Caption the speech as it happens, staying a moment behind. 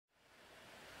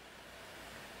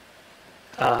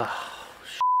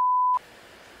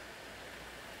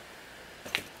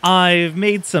I've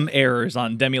made some errors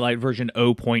on Demilight version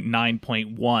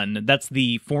 0.9.1. That's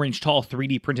the 4-inch tall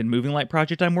 3D printed moving light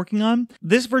project I'm working on.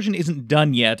 This version isn't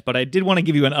done yet, but I did want to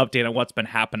give you an update on what's been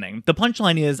happening. The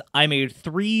punchline is I made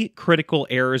 3 critical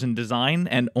errors in design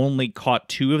and only caught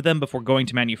 2 of them before going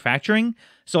to manufacturing,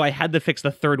 so I had to fix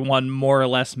the third one more or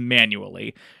less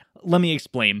manually. Let me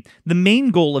explain. The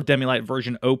main goal of Demilight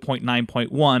version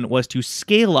 0.9.1 was to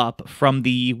scale up from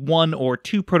the 1 or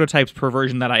 2 prototypes per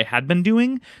version that I had been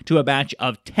doing to a batch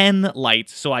of 10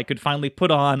 lights so I could finally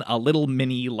put on a little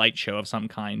mini light show of some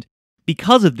kind.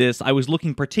 Because of this, I was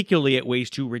looking particularly at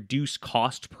ways to reduce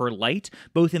cost per light,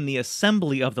 both in the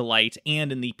assembly of the light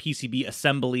and in the PCB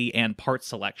assembly and part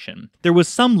selection. There was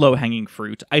some low-hanging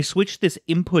fruit. I switched this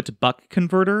input buck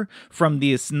converter from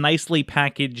this nicely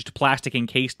packaged plastic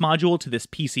encased module to this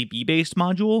PCB-based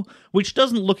module, which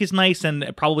doesn't look as nice and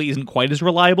probably isn't quite as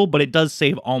reliable, but it does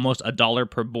save almost $1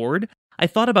 per board. I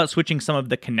thought about switching some of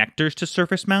the connectors to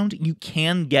surface mount. You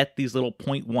can get these little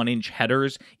 0.1-inch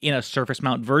headers in a surface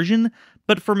mount version,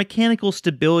 but for mechanical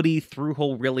stability,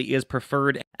 through-hole really is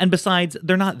preferred, and besides,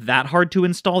 they're not that hard to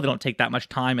install, they don't take that much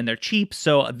time, and they're cheap,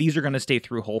 so these are going to stay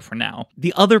through-hole for now.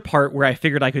 The other part where I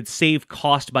figured I could save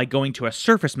cost by going to a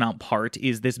surface mount part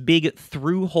is this big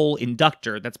through-hole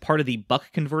inductor that's part of the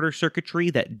buck converter circuitry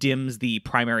that dims the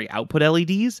primary output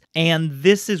LEDs, and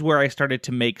this is where I started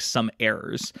to make some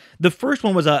errors. The first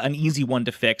one was an easy one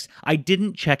to fix. I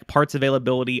didn't check parts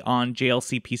availability on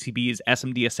JLC PCB's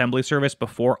SMD assembly service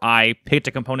before I picked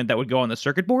a component that would go on the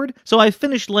circuit board, so I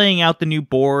finished laying out the new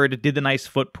board, did the nice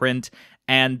footprint,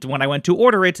 and when I went to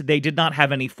order it, they did not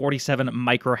have any 47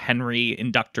 microhenry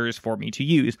inductors for me to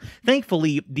use.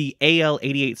 Thankfully, the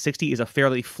AL8860 is a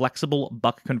fairly flexible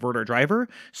buck converter driver,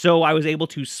 so I was able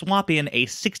to swap in a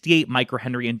 68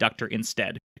 microhenry inductor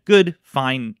instead. Good,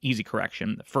 fine, easy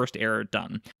correction. First error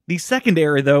done. The second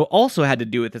error, though, also had to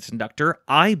do with this inductor.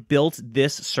 I built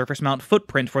this surface mount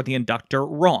footprint for the inductor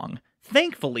wrong.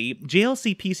 Thankfully,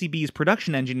 JLC PCB's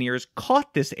production engineers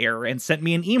caught this error and sent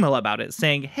me an email about it,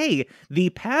 saying, hey,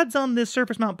 the pads on this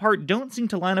surface mount part don't seem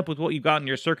to line up with what you've got in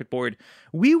your circuit board.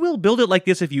 We will build it like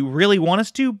this if you really want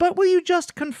us to, but will you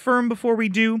just confirm before we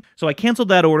do? So I canceled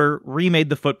that order, remade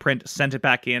the footprint, sent it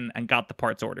back in, and got the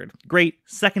parts ordered. Great,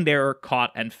 second error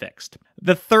caught and fixed.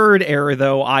 The third error,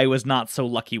 though, I was not so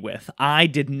lucky with. I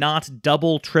did not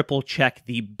double, triple check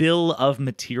the bill of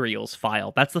materials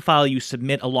file. That's the file you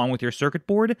submit along with your circuit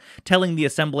board, telling the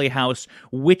assembly house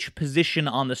which position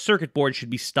on the circuit board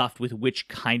should be stuffed with which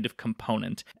kind of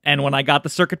component. And when I got the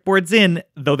circuit boards in,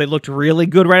 though they looked really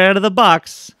good right out of the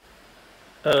box...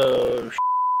 Oh,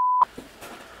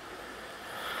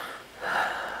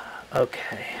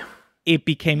 okay. It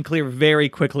became clear very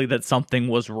quickly that something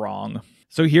was wrong.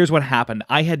 So here's what happened.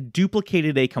 I had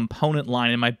duplicated a component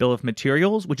line in my bill of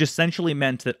materials, which essentially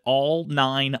meant that all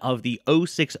 9 of the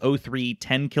 0603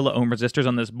 10 kilo ohm resistors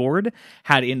on this board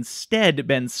had instead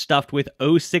been stuffed with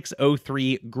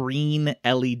 0603 green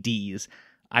LEDs.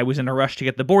 I was in a rush to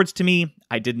get the boards to me.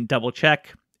 I didn't double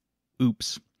check.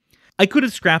 Oops. I could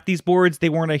have scrapped these boards, they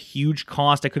weren't a huge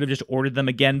cost, I could have just ordered them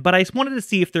again, but I wanted to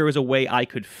see if there was a way I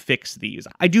could fix these.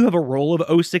 I do have a roll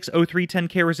of 0603 10K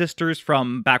resistors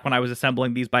from back when I was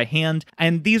assembling these by hand,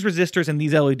 and these resistors and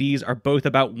these LEDs are both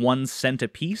about 1 cent a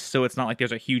piece, so it's not like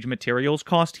there's a huge materials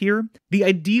cost here. The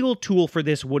ideal tool for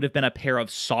this would have been a pair of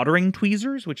soldering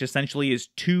tweezers, which essentially is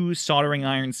 2 soldering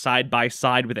irons side by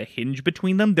side with a hinge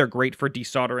between them. They're great for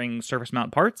desoldering surface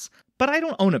mount parts. But I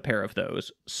don't own a pair of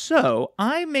those, so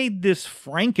I made this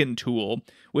Franken tool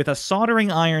with a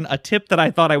soldering iron, a tip that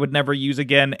I thought I would never use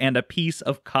again, and a piece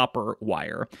of copper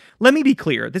wire. Let me be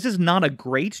clear, this is not a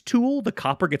great tool. The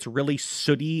copper gets really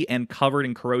sooty and covered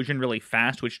in corrosion really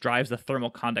fast, which drives the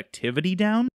thermal conductivity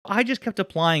down. I just kept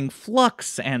applying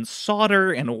flux and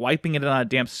solder and wiping it on a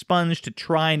damp sponge to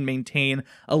try and maintain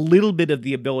a little bit of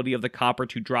the ability of the copper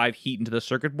to drive heat into the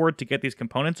circuit board to get these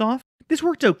components off. This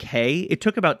worked okay. It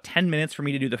took about 10 minutes for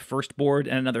me to do the first board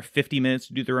and another 50 minutes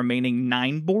to do the remaining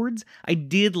 9 boards. I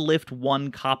did lift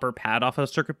 1 copper pad off of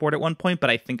the circuit board at one point, but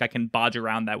I think I can bodge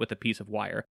around that with a piece of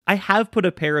wire. I have put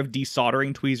a pair of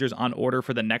desoldering tweezers on order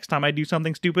for the next time I do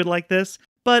something stupid like this,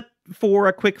 but for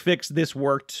a quick fix, this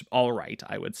worked all right,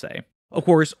 I would say. Of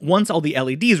course, once all the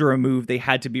LEDs were removed, they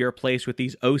had to be replaced with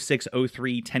these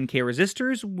 0603 10K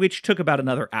resistors, which took about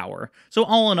another hour. So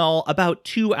all in all, about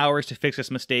 2 hours to fix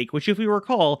this mistake, which if we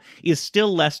recall, is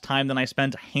still less time than I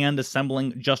spent hand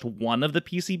assembling just one of the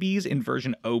PCBs in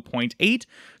version 0.8,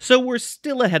 so we're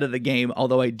still ahead of the game,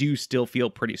 although I do still feel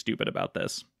pretty stupid about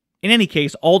this. In any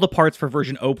case, all the parts for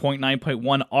version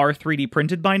 0.9.1 are 3D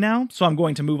printed by now, so I'm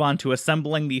going to move on to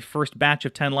assembling the first batch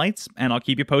of 10 lights, and I'll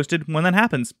keep you posted when that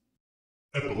happens.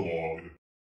 Epilogue.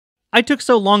 I took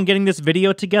so long getting this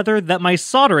video together that my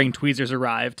soldering tweezers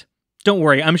arrived. Don't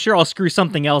worry, I'm sure I'll screw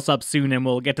something else up soon and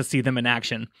we'll get to see them in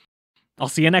action. I'll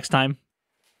see you next time.